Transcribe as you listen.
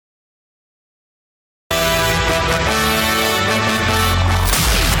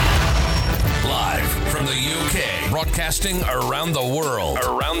Broadcasting around the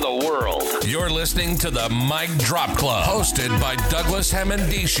world. You're listening to the Mic Drop Club, hosted by Douglas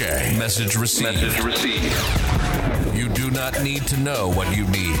Hamendishe. Message received. You do not need to know what you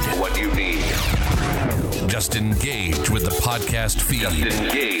need. Just engage with the podcast feed.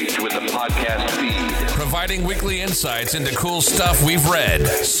 Providing weekly insights into cool stuff we've read,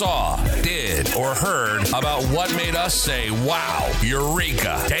 saw, did, or heard about what made us say, wow,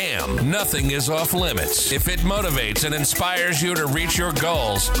 eureka, damn, nothing is off limits. If it motivates and inspires you to reach your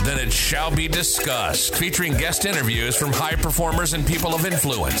goals, then it shall be discussed. Featuring guest interviews from high performers and people of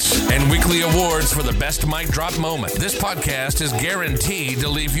influence, and weekly awards for the best mic drop moment. This podcast is guaranteed to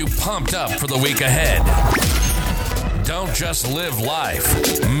leave you pumped up for the week ahead. Don't just live life.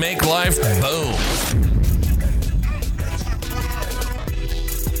 Make life boom.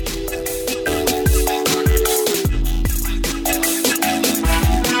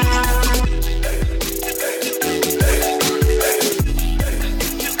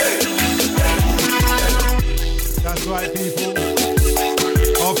 That's right, people.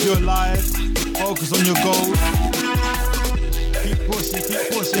 Off your lives. Focus on your goals. Keep pushing.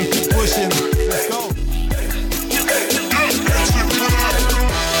 Let's go.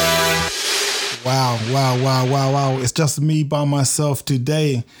 Wow. It's just me by myself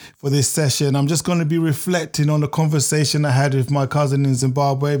today for this session. I'm just going to be reflecting on the conversation I had with my cousin in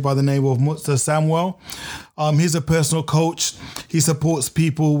Zimbabwe by the name of Mutsa Samuel. He's a personal coach. He supports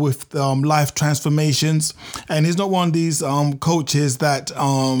people with life transformations. And he's not one of these coaches that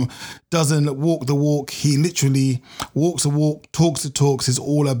doesn't walk the walk. He literally walks the walk, talks the talks. Is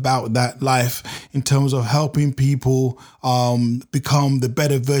all about that life in terms of helping people become the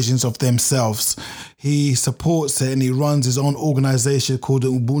better versions of themselves. He supports it and he runs his own organization called the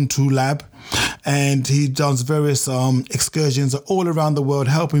UbuntuLab. And he does various excursions all around the world,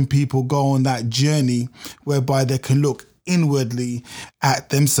 helping people go on that journey whereby they can look inwardly at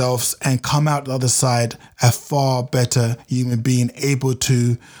themselves and come out the other side a far better human being, able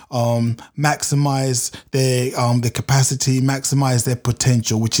to maximize their capacity, maximize their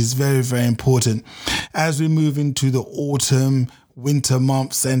potential, which is very, very important. As we move into the autumn, winter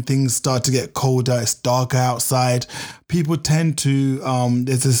months and things start to get colder, it's darker outside, people tend to,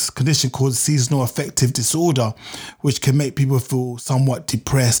 there's this condition called seasonal affective disorder, which can make people feel somewhat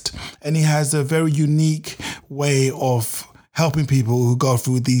depressed. And he has a very unique way of helping people who go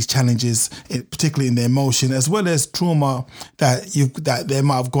through these challenges, particularly in their emotion, as well as trauma that they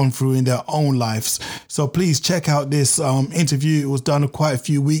might have gone through in their own lives. So please check out this interview. It was done quite a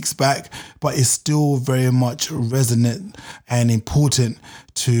few weeks back, but it's still very much resonant and important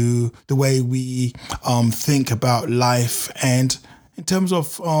to the way we think about life, and in terms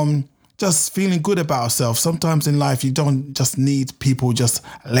of just feeling good about ourselves. Sometimes in life, you don't just need people just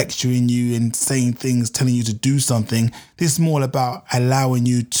lecturing you and saying things, telling you to do something. This is more about allowing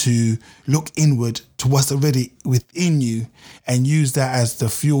you to look inward to what's already within you and use that as the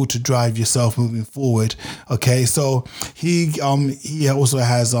fuel to drive yourself moving forward. Okay, so he also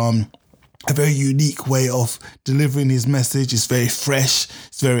has a very unique way of delivering his message. It's very fresh.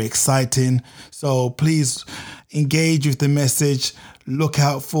 It's very exciting. So please engage with the message. Look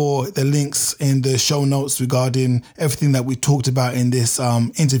out for the links in the show notes regarding everything that we talked about in this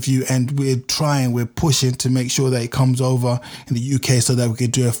interview. And we're pushing to make sure that it comes over in the UK so that we can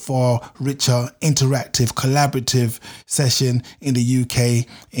do a far richer, interactive, collaborative session in the UK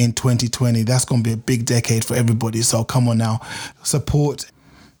in 2020. That's going to be a big decade for everybody. So come on now, support.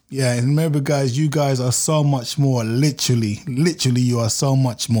 Yeah, and remember, guys, you guys are so much more. Literally, you are so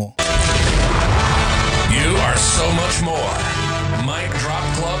much more. You are so much more.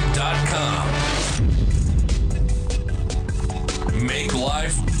 MicDropClub.com. Make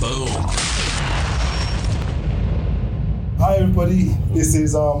life boom. Hi, everybody. This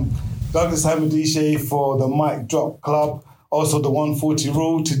is Douglas Hamendishe for the Mic Drop Club, also the 140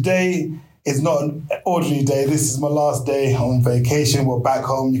 Rule. Today is not an ordinary day. This is my last day on vacation. We're back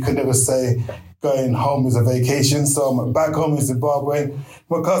home. You can never say going home is a vacation. So I'm back home in Zimbabwe.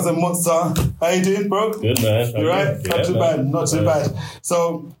 My cousin Mutsa. How you doing, bro? Good, man. You right? Yeah, Not too bad.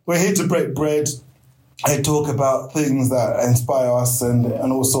 So we're here to break bread and talk about things that inspire us and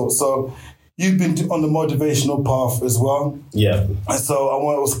all sorts. So you've been on the motivational path as well. Yeah. And so I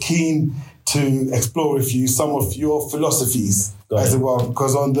was keen to explore with you some of your philosophies as well,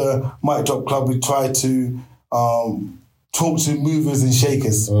 because on the Mic Drop Club we try to talk talk to movers and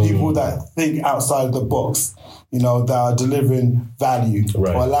shakers, people that think outside the box, that are delivering value,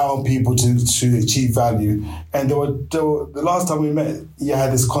 right, or allowing people to achieve value. And the last time we met, you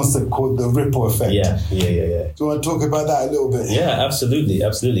had this concept called the ripple effect. Yeah. Do you want to talk about that a little bit? Yeah,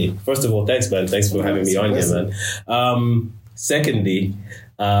 absolutely. First of all, thanks, man. Thanks for having me on here, man. Secondly,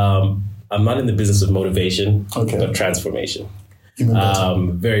 I'm not in the business of motivation, but transformation.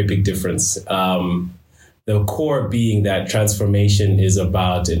 Very big difference. The core being that transformation is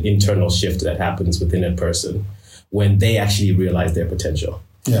about an internal shift that happens within a person when they actually realize their potential.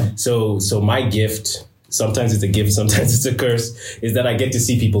 Yeah. So my gift, sometimes it's a gift, sometimes it's a curse, is that I get to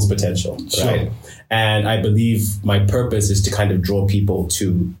see people's potential, right? And I believe my purpose is to kind of draw people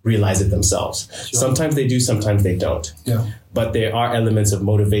to realize it themselves. Sure. Sometimes they do, sometimes they don't. Yeah. But there are elements of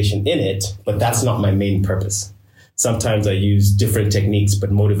motivation in it, but that's not my main purpose. Sometimes I use different techniques,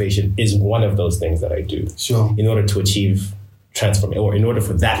 but motivation is one of those things that I do in order to achieve transformation, or in order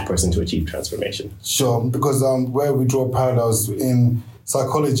for that person to achieve transformation. Sure, because where we draw parallels in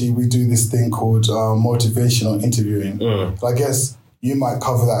psychology, we do this thing called motivational interviewing. I guess you might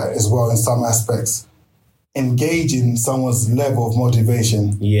cover that as well in some aspects. Engaging someone's level of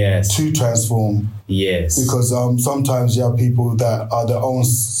motivation to transform. Yes. Because sometimes you have people that are their own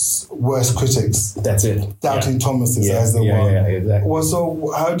worst critics. That's it. Doubting Thomases as they were. Yeah, exactly. Well,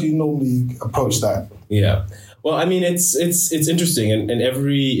 so how do you normally approach that? Yeah. Well, I mean, it's interesting, and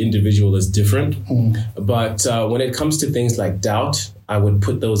every individual is different. But when it comes to things like doubt, I would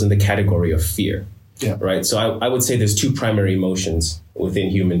put those in the category of fear. Yeah. Right. So I would say there's two primary emotions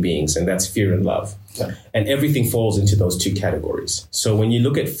within human beings, and that's fear and love. Yeah. And everything falls into those two categories. So when you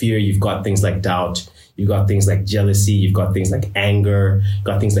look at fear, you've got things like doubt, you've got things like jealousy, you've got things like anger, you've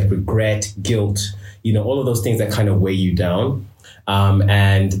got things like regret, guilt, all of those things that kind of weigh you down.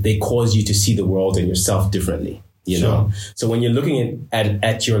 And they cause you to see the world and yourself differently. You know, so when you're looking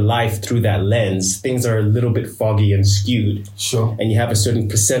at your life through that lens, things are a little bit foggy and skewed. Sure. And you have a certain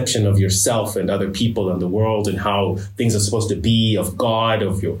perception of yourself and other people and the world and how things are supposed to be, of God,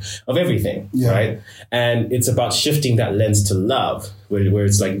 of everything. Yeah. Right. And it's about shifting that lens to love, where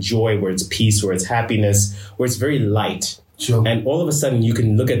it's like joy, where it's peace, where it's happiness, where it's very light. Sure. And all of a sudden you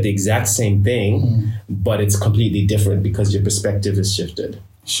can look at the exact same thing, but it's completely different because your perspective is shifted.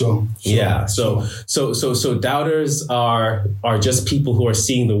 Sure. Yeah. So doubters are just people who are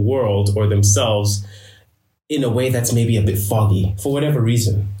seeing the world or themselves in a way that's maybe a bit foggy for whatever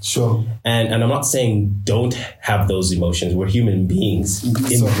reason. Sure. And I'm not saying don't have those emotions. We're human beings.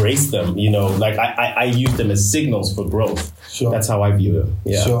 Embrace them. Like I use them as signals for growth. Sure. That's how I view them.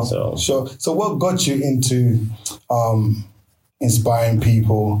 Yeah. Sure. So what got you into inspiring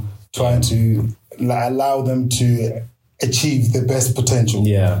people, trying to allow them to achieve the best potential?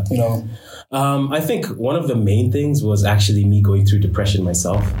 Yeah. I think one of the main things was actually me going through depression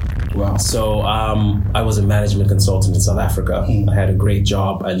myself. Wow. So I was a management consultant in South Africa. I had a great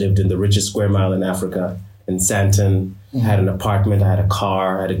job. I lived in the richest square mile in Africa, in Sandton. I had an apartment, I had a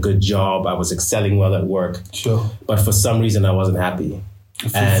car, I had a good job. I was excelling well at work. Sure. But for some reason, I wasn't happy.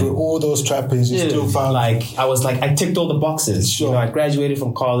 For all those trappings, you still found... I ticked all the boxes. Sure. I graduated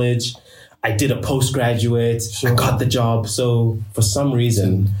from college. I did a postgraduate. Sure. I got the job. So for some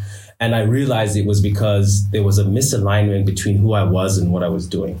reason, and I realized it was because there was a misalignment between who I was and what I was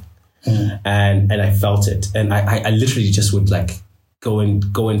doing. And I felt it. And I literally just would go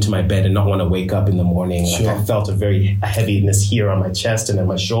into my bed and not want to wake up in the morning. Sure. I felt a heaviness here on my chest and on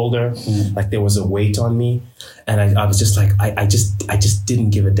my shoulder. Like there was a weight on me. And I was just like, I just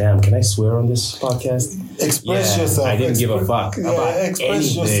didn't give a damn. Can I swear on this podcast? Express yourself. I didn't give a fuck about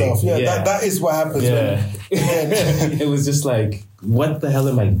express anything. yourself. That is what happens. Yeah. It was just like, what the hell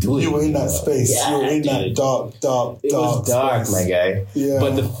am I doing? You were in that space. You were in that dark It was dark, space. my guy. Yeah.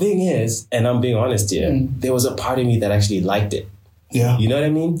 But the thing is, and I'm being honest here, there was a part of me that actually liked it. Yeah. You know what I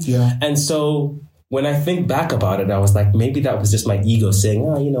mean? Yeah. And so when I think back about it, I was like, maybe that was just my ego saying,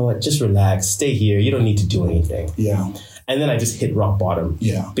 oh, you know what, just relax, stay here. You don't need to do anything. Yeah. And then I just hit rock bottom.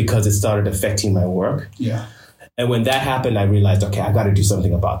 Yeah. Because it started affecting my work. Yeah. And when that happened, I realized, okay, I got to do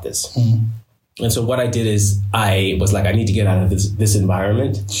something about this. And so what I did is I was like, I need to get out of this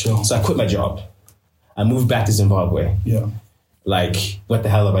environment. Sure. So I quit my job. I moved back to Zimbabwe. Yeah. Like, what the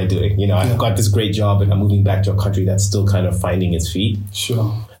hell am I doing? I've got this great job and I'm moving back to a country that's still kind of finding its feet.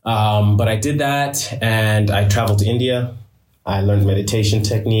 Sure. But I did that and I traveled to India. I learned meditation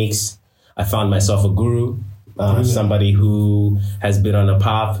techniques. I found myself a guru, somebody who has been on a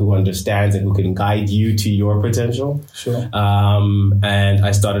path, who understands and who can guide you to your potential. Sure. And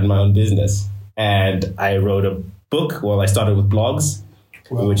I started my own business and I wrote a book. Well, I started with blogs.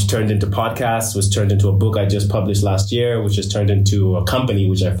 which turned into podcasts, which turned into a book I just published last year, which has turned into a company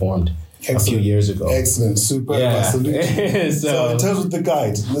which I formed a few years ago. Excellent. Super. Yeah. So in terms of the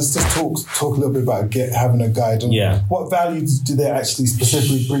guide, let's just talk a little bit about having a guide. And what values do they actually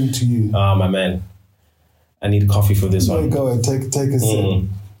specifically bring to you? My man, I need coffee for this one. Go ahead. Take a sip.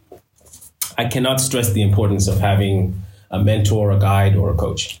 I cannot stress the importance of having a mentor, a guide, or a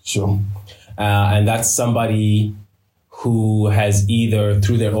coach. Sure. And that's somebody who has either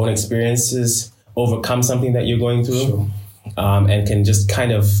through their own experiences overcome something that you're going through. Sure. And can just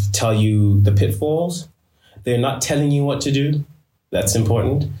kind of tell you the pitfalls. They're not telling you what to do. That's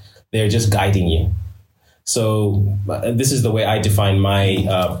important. They're just guiding you. So this is the way I define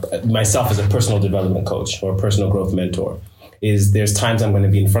myself as a personal development coach or a personal growth mentor. Is there's times I'm going to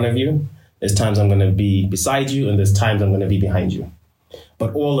be in front of you, there's times I'm going to be beside you, and there's times I'm going to be behind you.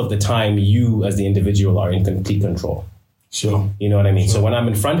 But all of the time, you as the individual are in complete control. Sure. You know what I mean? Sure. So when I'm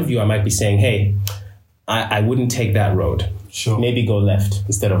in front of you, I might be saying, hey, I wouldn't take that road. Sure. Maybe go left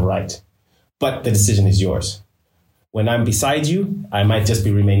instead of right. But the decision is yours. When I'm beside you, I might just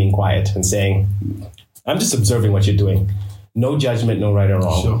be remaining quiet and saying, I'm just observing what you're doing. No judgment, no right or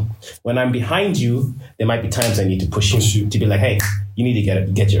wrong. Sure. When I'm behind you, there might be times I need to push you to be like, hey, you need to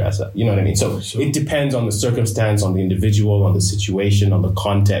get your ass up. You know what I mean? So It depends on the circumstance, on the individual, on the situation, on the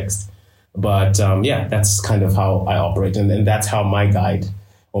context. But that's kind of how I operate. And that's how my guide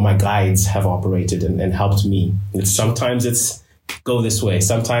or my guides have operated and helped me. Sometimes it's go this way.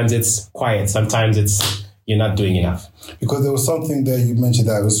 Sometimes it's quiet. Sometimes it's you're not doing enough. Because there was something there you mentioned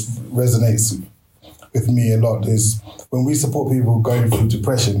that resonates with me a lot is when we support people going through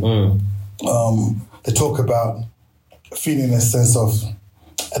depression, they talk about feeling a sense of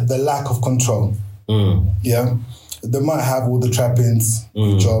the lack of control. Yeah. They might have all the trappings,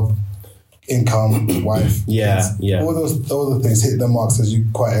 job, income, wife. Yeah. All the things hit the marks as you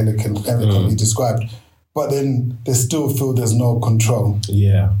quite eloquently described. But then they still feel there's no control.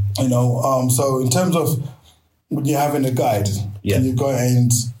 Yeah. You know, so in terms of when you're having a guide, and you go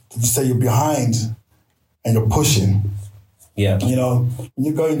and you say you're behind and you're pushing. Yeah. You know, when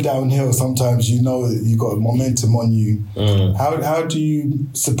you're going downhill, sometimes you know that you've got momentum on you. How do you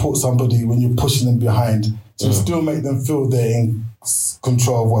support somebody when you're pushing them behind to still make them feel they're in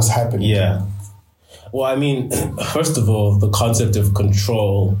control of what's happening? Yeah. Well, I mean, first of all, the concept of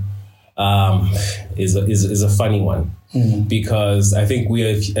control is a funny one because I think we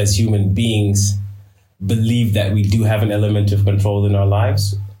as human beings believe that we do have an element of control in our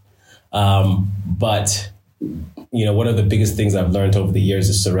lives. But, you know, one of the biggest things I've learned over the years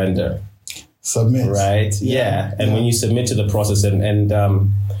is surrender. Submit. Right? Yeah. And when you submit to the process and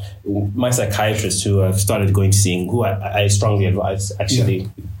my psychiatrist who I've started going to seeing, who I strongly advise actually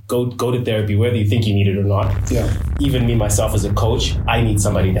go to therapy, whether you think you need it or not. Yeah. Even me, myself as a coach, I need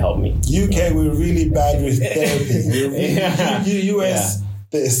somebody to help me. UK, we're really bad with therapy. US,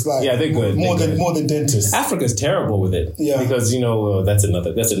 it's like they're good. More than dentists. Africa's terrible with it. Yeah. Because, you know, that's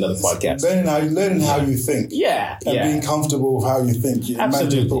another podcast. Learning how you think. Yeah. And being comfortable with how you think.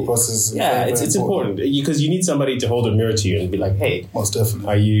 Absolutely. Thought process. Yeah, it's important because you need somebody to hold a mirror to you and be like, hey, most definitely.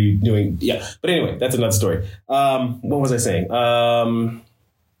 Are you doing? Yeah. But anyway, that's another story. What was I saying?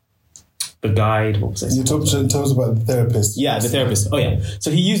 The guide. What was I saying? You told us about the therapist. Yeah, the therapist. Oh, yeah.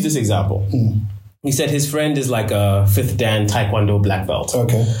 So he used this example. He said his friend is like a 5th Dan Taekwondo black belt.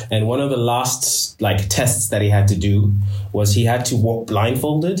 Okay. And one of the last tests that he had to do was he had to walk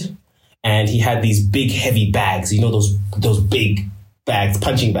blindfolded, and he had these big heavy bags. You know those big bags,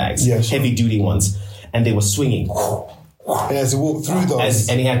 punching bags, heavy duty ones, and they were swinging. And as he walked through those,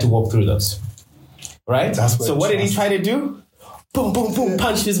 and he had to walk through those. Right. So what did he try to do? Boom, boom, boom!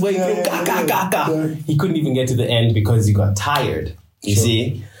 Punched his way through. Ga, ga, ga, ga. Yeah. He couldn't even get to the end because he got tired. You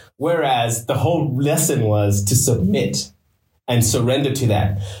see. Whereas the whole lesson was to submit and surrender to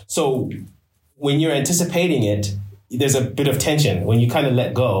that. So when you're anticipating it, there's a bit of tension. When you kind of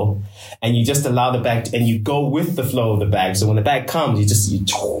let go and you just allow the bag and you go with the flow of the bag. So when the bag comes,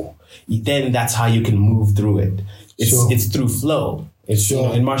 then that's how you can move through it. It's through flow. You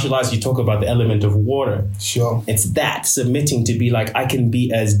know, in martial arts, you talk about the element of water. Sure. It's that submitting to be like, I can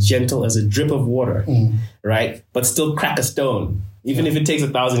be as gentle as a drip of water, right? But still crack a stone. Even if it takes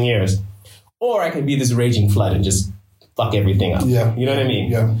 1,000 years. Or I can be this raging flood and just fuck everything up. Yeah. You know what I mean?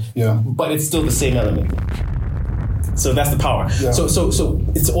 Yeah. But it's still the same element. So that's the power. Yeah. So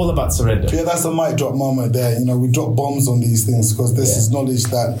it's all about surrender. Yeah, that's the mic drop moment there. You know, we drop bombs on these things because this is knowledge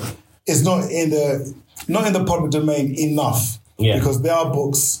that is not in the public domain enough. Yeah. Because there are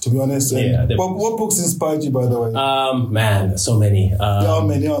books, to be honest. What books inspired you, by the way? Man, so many. There are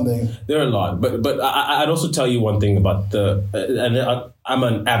many, aren't they? There are a lot. But I'd also tell you one thing about and I'm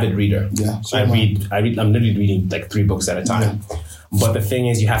an avid reader. Yeah, I read. I'm literally reading like 3 books at a time. Yeah. But the thing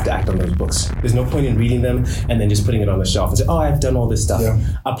is, you have to act on those books. There's no point in reading them and then just putting it on the shelf and say, oh, I've done all this stuff. Yeah.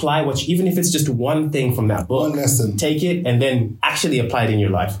 Apply even if it's just one thing from that book. One lesson. Take it and then actually apply it in your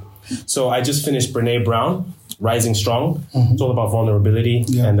life. So I just finished Brene Brown, Rising Strong. Mm-hmm. It's all about vulnerability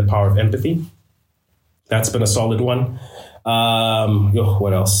and the power of empathy. That's been a solid one.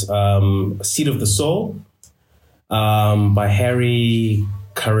 What else? Seed of the Soul by Harry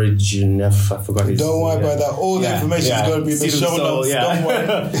Karajanev. I forgot his name. Don't worry about that. All the information is going to be in the show notes. Don't worry.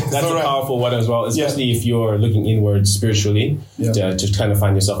 That's a powerful one as well, especially if you're looking inward spiritually to kind of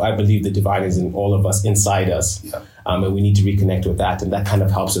find yourself. I believe the divine is in all of us, inside us. Yeah. And we need to reconnect with that. And that kind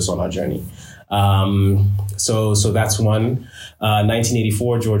of helps us on our journey. So that's one.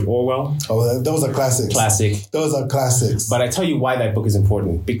 1984, George Orwell. Oh, those are classics. Those are classics. But I tell you why that book is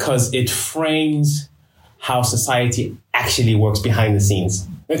important. Because it frames how society actually works behind the scenes.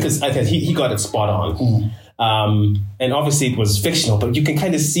 Because he got it spot on. And obviously it was fictional, but you can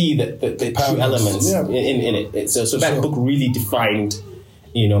kind of see the true elements in it. So that book really defined,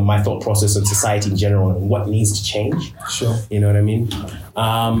 my thought process on society in general and what needs to change. Sure. You know what I mean?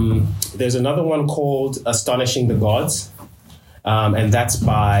 There's another one called Astonishing the Gods. And that's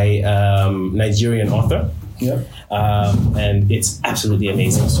by Nigerian author. Yeah. And it's absolutely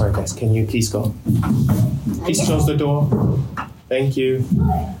amazing. Sorry, guys. Can you please go? Please close the door. Thank you.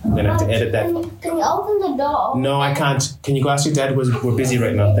 I'm going to have to edit that. Can you open the door? No, I can't. Can you go ask your dad? We're busy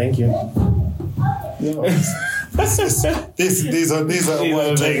right now. Thank you. These are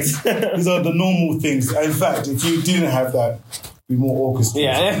the normal things. In fact, if you didn't have that, be more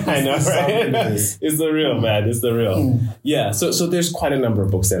orchestrated. Yeah, I know, right? It's the real, man. It's the real. Yeah, so there's quite a number of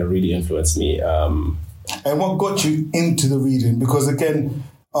books that have really influenced me. And what got you into the reading? Because again,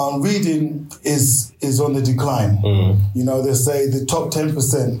 reading is on the decline. They say the top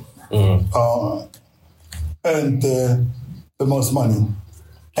 10% earn the most money.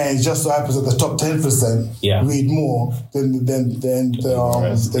 And it just so happens that the top 10% read more than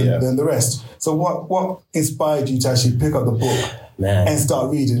the rest. So what inspired you to actually pick up the book and start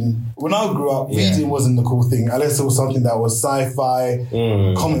reading? When I grew up, reading wasn't the cool thing, unless it was something that was sci-fi,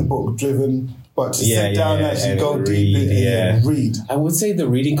 comic book driven. But to sit down and actually go deep and read. I would say the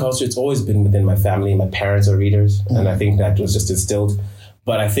reading culture, it's always been within my family. My parents are readers, and I think that was just instilled.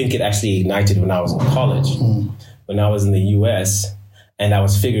 But I think it actually ignited when I was in college, when I was in the US, and I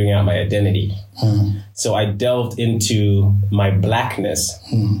was figuring out my identity. So I delved into my blackness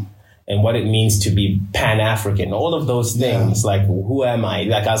and what it means to be Pan-African, all of those things, like who am I?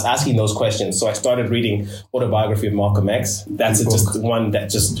 Like I was asking those questions. So I started reading Autobiography of Malcolm X. That's just one that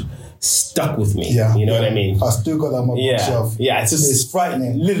just stuck with me. You know what I mean? I still got that on my bookshelf. Yeah, it's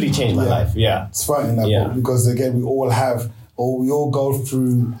frightening. Literally changed my life. Yeah. It's frightening, that book, because again, we all go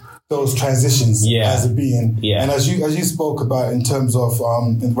through those transitions as a being. Yeah. And as you spoke about in terms of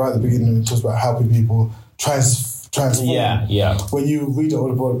right at the beginning, we talked about helping people transform. Yeah. When you read the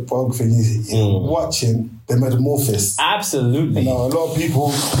autobiography, you're watching the metamorphosis. Absolutely. A lot of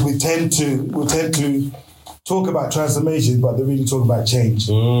people we tend to talk about transformation, but they really talk about change.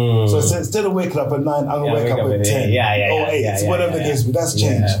 So instead of waking up at 9, I'm gonna wake up at 10 or 8, whatever the case. But that's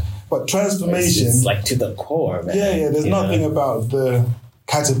change. But transformation, it's like to the core, man. There's nothing about the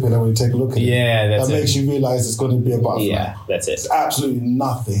caterpillar when you take a look at it. That makes you realize it's going to be a butterfly. Yeah, that's it. It's absolutely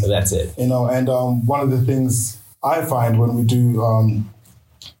nothing. That's it. And one of the things I find when we do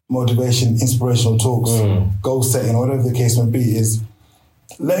motivation, inspirational talks, goal setting, whatever the case may be, is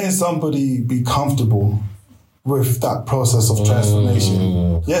letting somebody be comfortable with that process of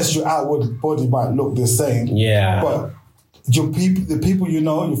transformation. Yes, your outward body might look the same, but the people you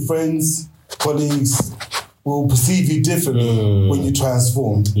know, your friends, colleagues, will perceive you differently when you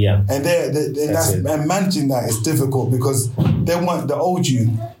transform. Yeah, and and managing that is difficult because they want the old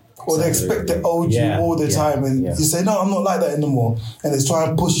you. Or they expect the old you all the time, and you say, no, I'm not like that anymore. And it's trying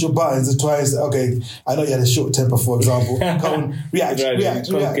to push your buttons and try and say, okay, I know you had a short temper, for example. Come on, react. Poke.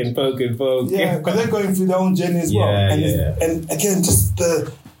 Yeah, because they're going through their own journey as well. And again, just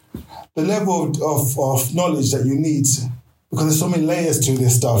the level of knowledge that you need, because there's so many layers to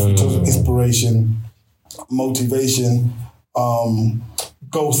this stuff in terms of inspiration, motivation,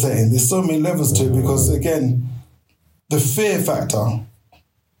 goal setting. There's so many levels to it because, again, the fear factor,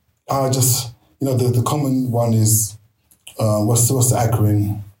 the common one is, what's the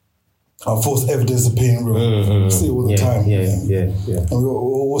acronym? False evidence appearing real. We see it all the time. And we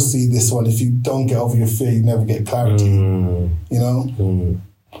all see this one. If you don't get over your fear, you never get clarity. And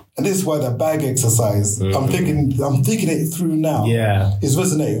this is why that bag exercise, I'm thinking it through now. It's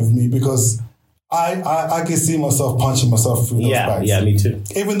resonating with me because I can see myself punching myself through those bags. Yeah, me too.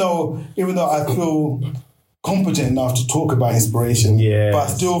 Even though I feel competent enough to talk about inspiration, but I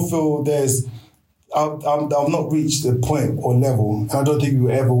still feel I've not reached the point or level, and I don't think you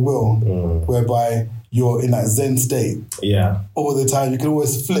ever will, whereby you're in that Zen state. Yeah. All the time. You can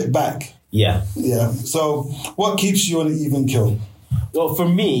always flip back. Yeah. Yeah. So what keeps you on an even keel? Well, for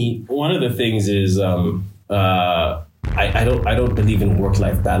me, one of the things is I don't believe in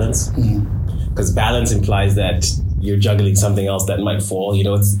work-life balance, because balance implies that you're juggling something else that might fall.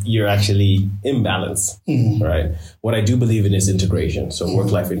 You're actually imbalance, right? What I do believe in is integration, so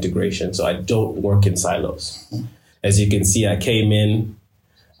work-life integration. So I don't work in silos. As you can see, I came in,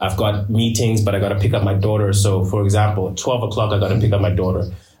 I've got meetings, but I got to pick up my daughter. So, for example, at 12 o'clock, I got to pick up my daughter.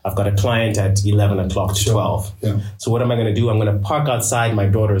 I've got a client at 11 o'clock to 12. Yeah. So what am I going to do? I'm going to park outside my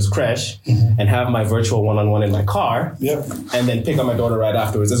daughter's creche and have my virtual one-on-one in my car and then pick up my daughter right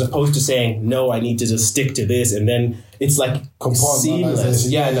afterwards, as opposed to saying, no, I need to just stick to this. And then it's like seamless.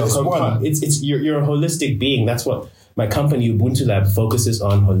 You're a holistic being. That's what my company, UbuntuLab, focuses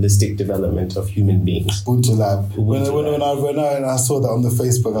on: holistic development of human beings. UbuntuLab. When I saw that on the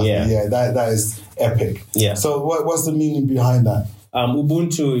Facebook, I thought, that is epic. Yeah. So what's the meaning behind that?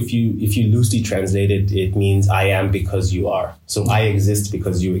 Ubuntu, if you loosely translate it, it means I am because you are. So I exist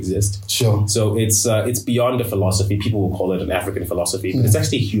because you exist. Sure. So it's beyond a philosophy. People will call it an African philosophy, but it's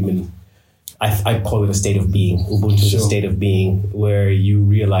actually human. I call it a state of being. Ubuntu is a state of being where you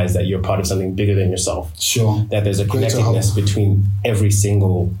realize that you're part of something bigger than yourself. Sure. That there's a connectedness between every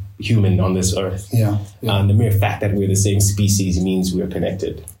single human on this earth. Yeah. The mere fact that we're the same species means we're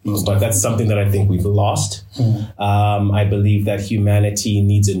connected. But that's something that I think we've lost. I believe that humanity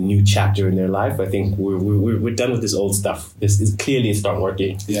needs a new chapter in their life. I think we're done with this old stuff. This is clearly it's not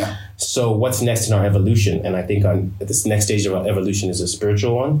working. Yeah. So what's next in our evolution? And I think this next stage of our evolution is a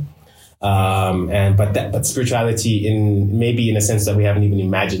spiritual one. But spirituality in a sense that we haven't even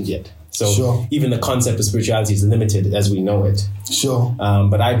imagined yet. So even the concept of spirituality is limited as we know it. Sure.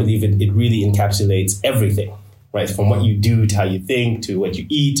 But I believe it really encapsulates everything, right? From what you do to how you think to what you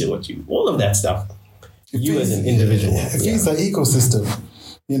eat to all of that stuff. As an individual. It feeds the ecosystem,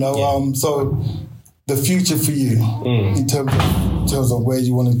 so the future for you in terms of where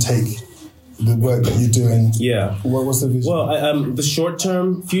you want to take the work that you're doing. Yeah. What's the vision? Well, the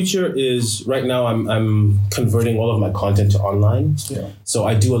short-term future is right now I'm converting all of my content to online. Yeah. So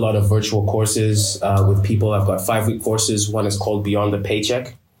I do a lot of virtual courses with people. I've got 5-week courses. One is called Beyond the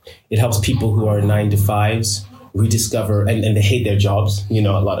Paycheck. It helps people who are 9-to-5s rediscover and they hate their jobs. A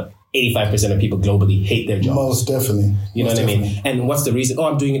lot of 85% of people globally hate their jobs. Most definitely. You know what I mean? And what's the reason?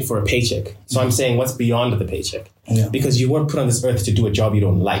 I'm doing it for a paycheck. So I'm saying what's beyond the paycheck? Yeah. Because you weren't put on this earth to do a job you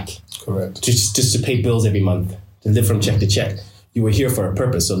don't like. Correct. Just to pay bills every month, to live from check to check. You were here for a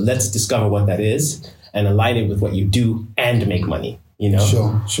purpose. So let's discover what that is and align it with what you do and make money.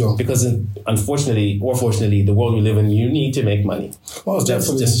 Sure. Because unfortunately or fortunately, the world we live in, you need to make money. Well,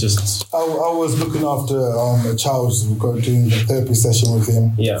 definitely. I was looking after a child doing a therapy session with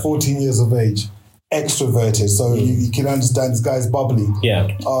him. Yeah. 14 years of age, extroverted. So you can understand this guy's bubbly.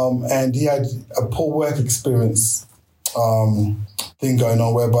 Yeah. And he had a poor work experience thing going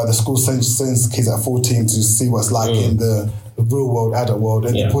on, whereby the school sends kids at 14 to see what's like in the real world, adult world,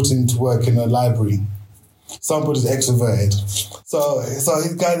 and they put him to work in a library. Somebody's extroverted. So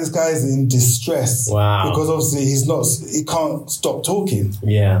this guy is in distress. Wow. Because obviously he can't stop talking.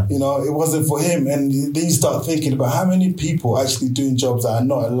 Yeah. It wasn't for him. And then you start thinking about how many people are actually doing jobs that are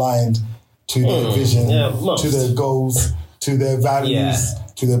not aligned to their vision, to their goals, to their values,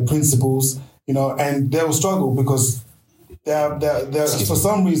 to their principles, and they'll struggle because they're for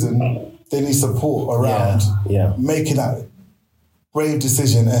some reason they need support around making that brave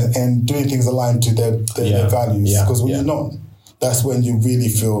decision and doing things aligned to their values. Because when you're not, that's when you really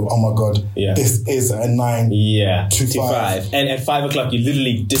feel, oh my God, this is a 9 to 5. And at 5 o'clock, you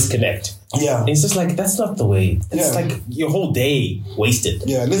literally disconnect. Yeah. And it's just like, that's not the way. It's like your whole day wasted.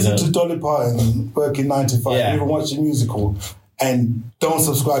 Yeah, listen to Dolly Parton working 9 to 5, even watch a musical, and don't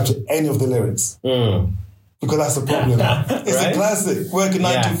subscribe to any of the lyrics. Because that's the problem. It's a classic, working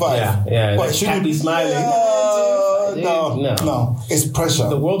 9 to 5. Yeah. But shouldn't be smiling. No, it's pressure.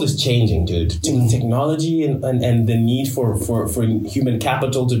 The world is changing, dude. Technology and the need for human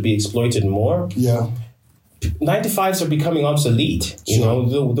capital to be exploited more. Yeah. 9 to 5s are becoming obsolete.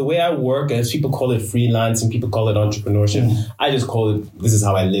 The way I work, as people call it freelance and people call it entrepreneurship, I just call it, this is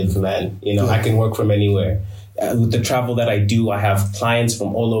how I live, man. I can work from anywhere. With the travel that I do, I have clients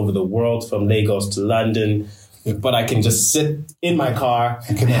from all over the world, from Lagos to London. But I can just sit in my car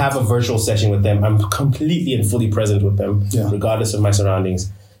and have a virtual session with them. I'm completely and fully present with them, regardless of my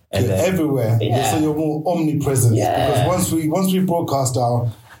surroundings. And you're everywhere. So you're more omnipresent. Yeah. Because once we broadcast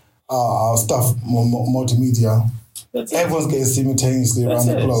our stuff, multimedia, everyone's getting simultaneously around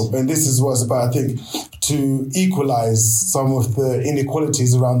the globe. And this is what it's about, I think, to equalize some of the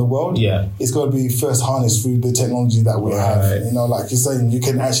inequalities around the world. Yeah. It's got to be first harnessed through the technology that we have. You know, like you're saying, you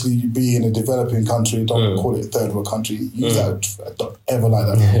can actually be in a developing country, don't call it a third world country. Use that, don't ever like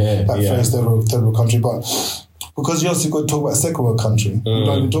that phrase, third world country. But because you also got to talk about second world country. We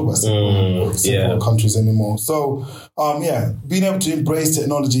don't even talk about second world countries anymore. So, being able to embrace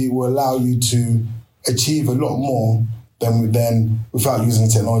technology will allow you to achieve a lot more than without using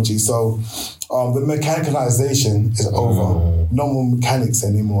technology. So the mechanicalization is over. No more mechanics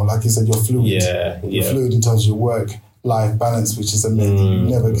anymore. Like you said, you're fluid. You're fluid in terms of your work-life balance, which is amazing. You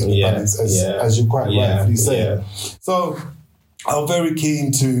never get the balance, as you quite rightly say. So I'm very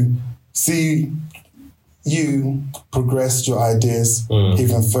keen to see you progress your ideas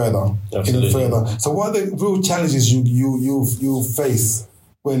even further. So what are the real challenges you'll face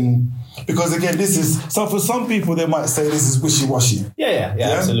when, because again, this is, so for some people they might say this is wishy-washy. Yeah,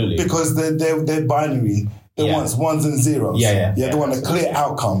 absolutely. Because they're binary. They want ones and zeros. They want a clear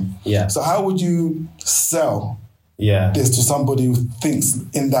outcome. So how would you sell this to somebody who thinks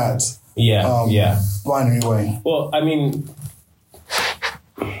in that binary way? Well, I mean,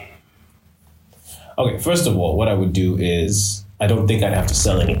 okay, first of all, what I would do is, I don't think I'd have to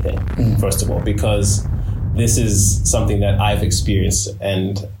sell anything, first of all, because this is something that I've experienced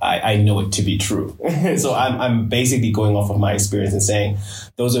and I know it to be true. So I'm basically going off of my experience and saying,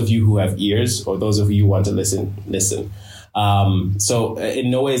 those of you who have ears or those of you who want to listen. So in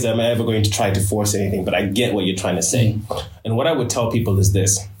no ways am I ever going to try to force anything, but I get what you're trying to say. And what I would tell people is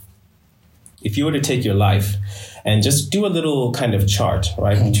this. If you were to take your life and just do a little kind of chart,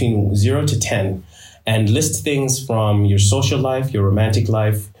 right, between 0 to 10, and list things from your social life, your romantic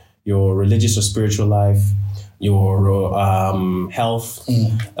life, your religious or spiritual life, your health,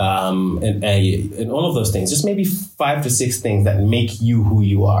 and all of those things. Just maybe 5 to 6 things that make you who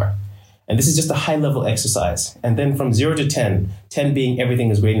you are. And this is just a high-level exercise. And then from 0 to 10, 10 being everything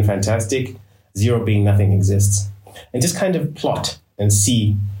is great and fantastic, 0 being nothing exists. And just kind of plot and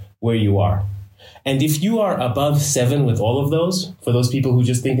see where you are. And if you are above 7 with all of those, for those people who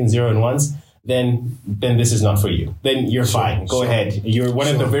just think in 0 and 1s, then this is not for you. Then you're fine. Go ahead. You're one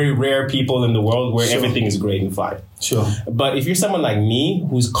of the very rare people in the world where everything is great and fine. But if you're someone like me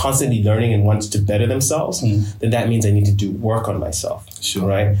who's constantly learning and wants to better themselves, then that means I need to do work on myself.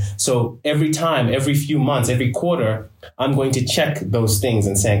 Right? So every time, every few months, every quarter, I'm going to check those things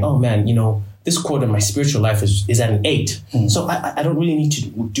and saying, oh man, you know, this quarter my spiritual life is at an 8. So I don't really need to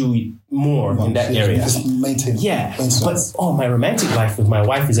do more in that area. Just maintain. But my romantic life with my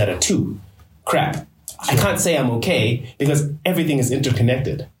wife is at a 2. Crap. I can't say I'm okay because everything is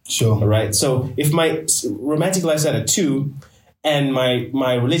interconnected. All right. So if my romantic life's at a 2 and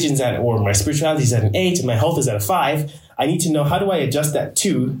my religion's or my spirituality is at an 8 and my health is at a 5, I need to know, how do I adjust that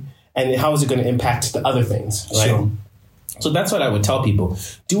 2 and how is it going to impact the other things? Right. So that's what I would tell people.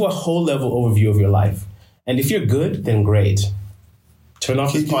 Do a whole level overview of your life. And if you're good, then great. Turn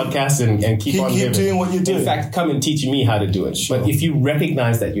off this podcast and keep on living. Doing what you're doing. In fact, come and teach me how to do it. But if you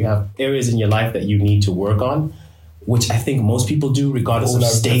recognize that you have areas in your life that you need to work on, which I think most people do, regardless of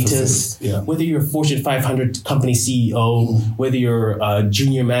status, whether you're a Fortune 500 company CEO, whether you're a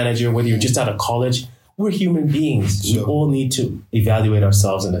junior manager, whether you're just out of college, we're human beings. We all need to evaluate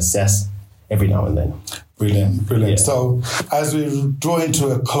ourselves and assess every now and then. Brilliant. So as we draw into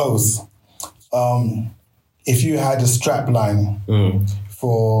a close, if you had a strap line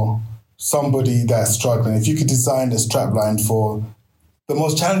for somebody that's struggling, if you could design a strap line for the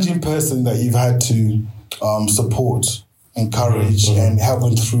most challenging person that you've had to support, encourage, and help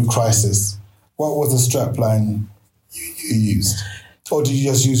them through crisis, what was the strap line you used? Or did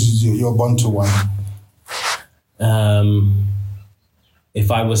you just use your Ubuntu one? If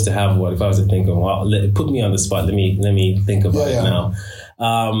I was to have one, if I was to think of one, put me on the spot. Let me think about it now.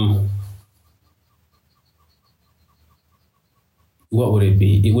 What would it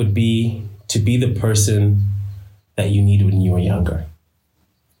be? It would be to be the person that you needed when you were younger.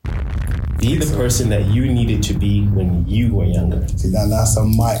 Be the person that you needed to be when you were younger. See, that's a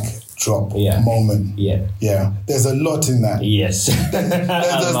mic drop moment. Yeah. There's a lot in that. Yes.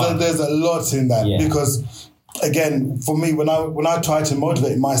 there's a lot in that because, again, for me, when I try to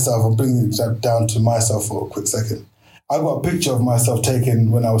motivate myself, I'm bringing it down to myself for a quick second. I got a picture of myself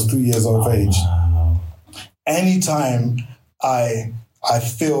taken when I was 3 years of age. Wow. Anytime I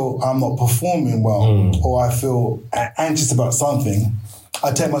feel I'm not performing well or I feel anxious about something,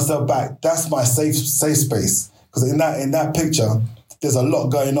 I take myself back. That's my safe space. Because in that picture, there's a lot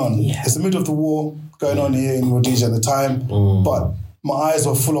going on. Yeah. It's the middle of the war going on here in Rhodesia at the time, but my eyes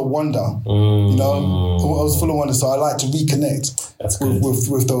were full of wonder. You know, I was full of wonder, so I like to reconnect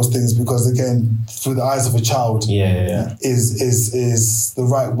with those things, because again, through the eyes of a child, is the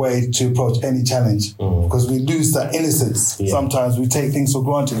right way to approach any challenge. Because we lose that innocence. Sometimes we take things for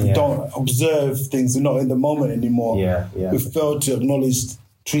granted. We don't observe things. We're not in the moment anymore. We fail to acknowledge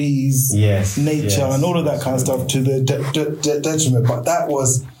trees, nature, and all of that kind of stuff to the detriment. But that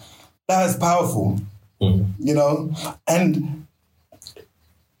is powerful, you know, and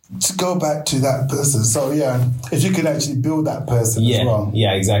to go back to that person. So if you can actually build that person as well.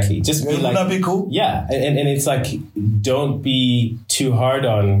 Yeah, exactly. Just be wouldn't that be cool? Yeah, and it's like, don't be too hard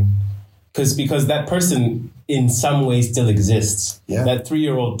on, because that person in some way still exists. Yeah. That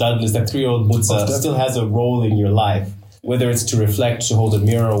 3-year-old Douglas, that 3-year-old Mutsa still has a role in your life, whether it's to reflect, to hold a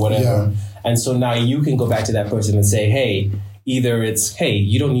mirror or whatever. And so now you can go back to that person and say, hey, either it's, hey,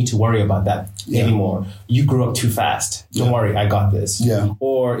 you don't need to worry about that anymore. You grew up too fast. Don't worry, I got this.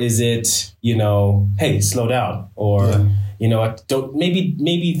 Or is it, you know, hey, slow down. Or, you know, don't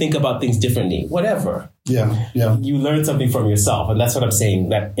maybe think about things differently. Whatever. You learn something from yourself. And that's what I'm saying,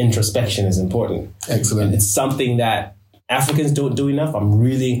 that introspection is important. Excellent. And it's something that Africans don't do enough. I'm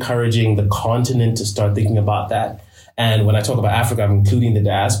really encouraging the continent to start thinking about that. And when I talk about Africa, I'm including the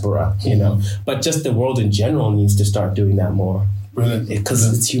diaspora, you know, but just the world in general needs to start doing that more. Brilliant.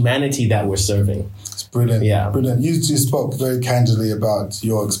 Because it's humanity that we're serving. It's brilliant. Yeah. Brilliant. You spoke very candidly about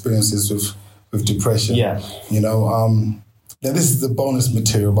your experiences with depression. Yeah. You know, now this is the bonus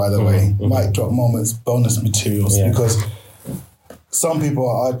material, by the way. Mic drop moments, bonus materials, because some people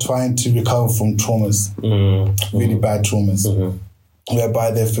are trying to recover from traumas, really bad traumas.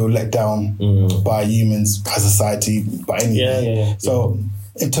 Whereby they feel let down by humans, by society, by anything. So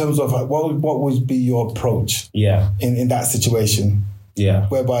in terms of what would be your approach in that situation?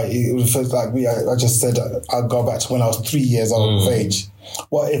 Whereby it was like I just said, I'll go back to when I was 3 years old of age.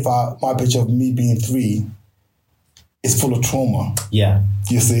 What if my picture of me being 3 is full of trauma?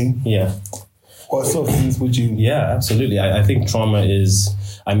 You see? What sort of things would you... Yeah, absolutely. I think trauma is...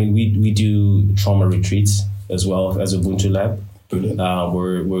 I mean, we do trauma retreats as well as UbuntuLab.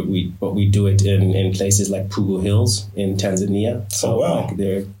 We do it in places like Pugu Hills in Tanzania. So like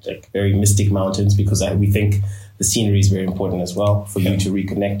they're like very mystic mountains, because we think the scenery is very important as well for you to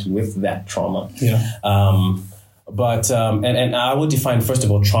reconnect with that trauma. But I would define, first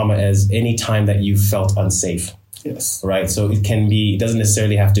of all, trauma as any time that you felt unsafe. Right. So it doesn't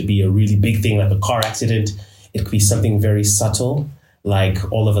necessarily have to be a really big thing like a car accident. It could be something very subtle, like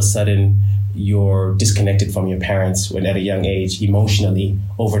all of a sudden you're disconnected from your parents when at a young age, emotionally,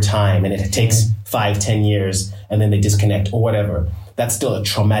 over time, and it takes 5-10 years, and then they disconnect or whatever. That's still a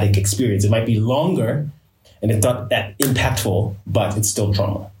traumatic experience. It might be longer and it's not that impactful, but it's still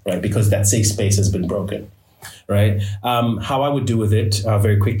trauma, right? Because that safe space has been broken, right? How I would deal with it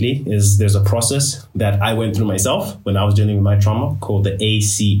very quickly is there's a process that I went through myself when I was dealing with my trauma called the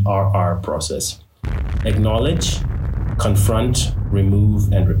ACRR process. Acknowledge, confront,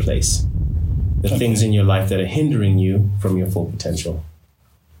 remove, and replace the things in your life that are hindering you from your full potential.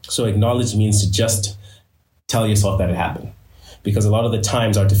 So acknowledge means to just tell yourself that it happened. Because a lot of the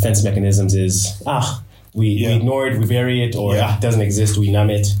times our defense mechanisms is, we ignore it, we bury it, or it doesn't exist, we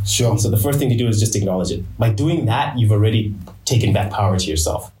numb it. So the first thing to do is just acknowledge it. By doing that, you've already taken back power to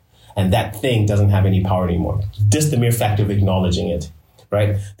yourself. And that thing doesn't have any power anymore. Just the mere fact of acknowledging it,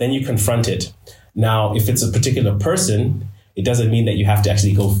 right? Then you confront it. Now, if it's a particular person, it doesn't mean that you have to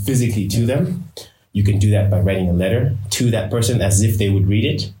actually go physically to them. You can do that by writing a letter to that person as if they would read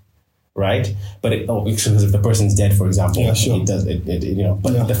it, right? But because if the person's dead, for example, it does.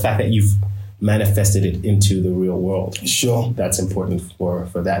 But the fact that you've manifested it into the real world, that's important for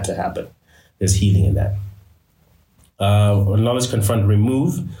that to happen. There's healing in that. Acknowledge, confront,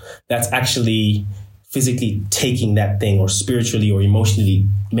 remove. That's actually physically taking that thing, or spiritually or emotionally,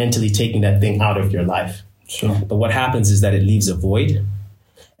 mentally taking that thing out of your life. But what happens is that it leaves a void,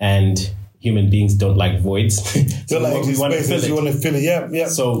 and human beings don't like voids. So we want to fill it. You want to fill it,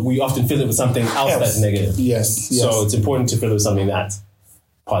 So we often fill it with something else that's negative. So it's important to fill it with something that's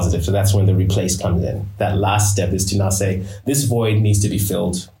positive. So that's when the replace comes in. That last step is to now say, this void needs to be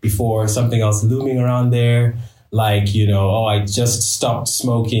filled before something else looming around there. Like, I just stopped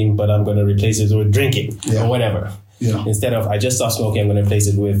smoking, but I'm going to replace it with drinking or whatever. Instead of, I just stopped smoking, I'm going to replace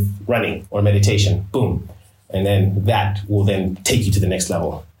it with running or meditation. Boom. And then that will then take you to the next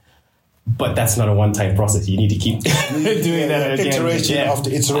level. But that's not a one-time process. You need to keep doing that again. Iteration after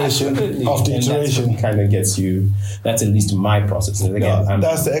iteration after iteration. Kind of gets you. That's at least my process. And again,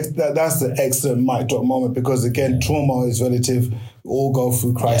 that's the excellent mic drop moment, because again, trauma is relative. We all go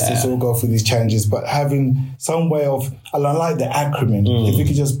through crisis, all go through these challenges, but having some way of, and I like the acronym. If you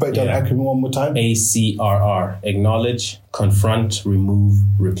could just break down the acronym one more time. ACRR. Acknowledge, confront, remove,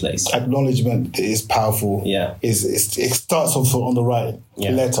 replace. Acknowledgement is powerful. Yeah. It starts off on the right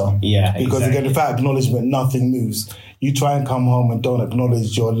letter. Yeah, because again, without acknowledgement, nothing moves. You try and come home and don't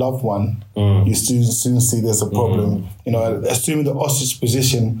acknowledge your loved one, you soon see there's a problem. You know, assuming the ostrich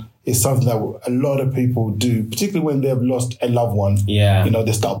position is something that a lot of people do, particularly when they've lost a loved one. Yeah. You know,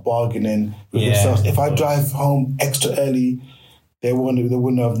 they start bargaining with themselves. If I drive home extra early, they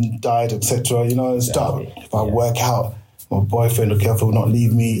wouldn't have died, etc. You know, and start. If I work out, my boyfriend or girlfriend will not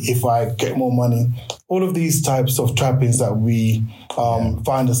leave me. If I get more money, all of these types of trappings that we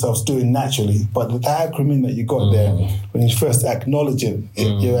find ourselves doing naturally. But the acronym that you got there, when you first acknowledge it,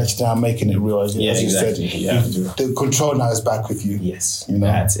 you're actually now making it real. As you said, the control now is back with you. Yes, you know?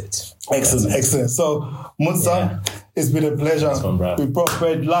 That's it. Excellent. So, Mutsa, it's been a pleasure. We brought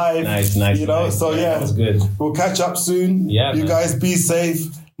bread live. Nice. You know, so that was good. We'll catch up soon. Yeah, you guys be safe.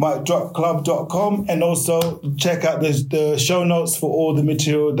 MicDropClub.com, and also check out the show notes for all the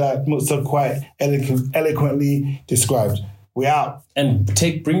material that Mutsa quite eloquently described. We out. And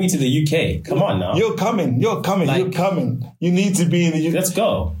bring me to the UK. Come on now. You're coming. You need to be in the UK.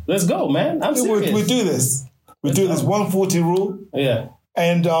 Let's go, man. I'm serious. We do this. We do this 140 rule. Yeah.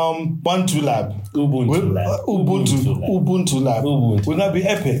 And UbuntuLab. UbuntuLab. Will that be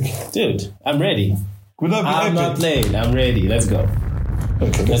epic? Dude, I'm ready. Will that be epic? I'm not playing. I'm ready. Let's go.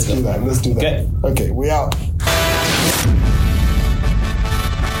 Okay, let's do that. Okay, we out.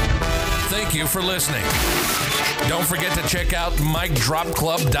 Thank you for listening. Don't forget to check out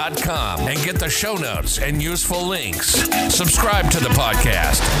MicDropClub.com and get the show notes and useful links. Subscribe to the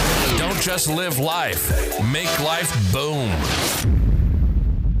podcast. Don't just live life. Make life boom.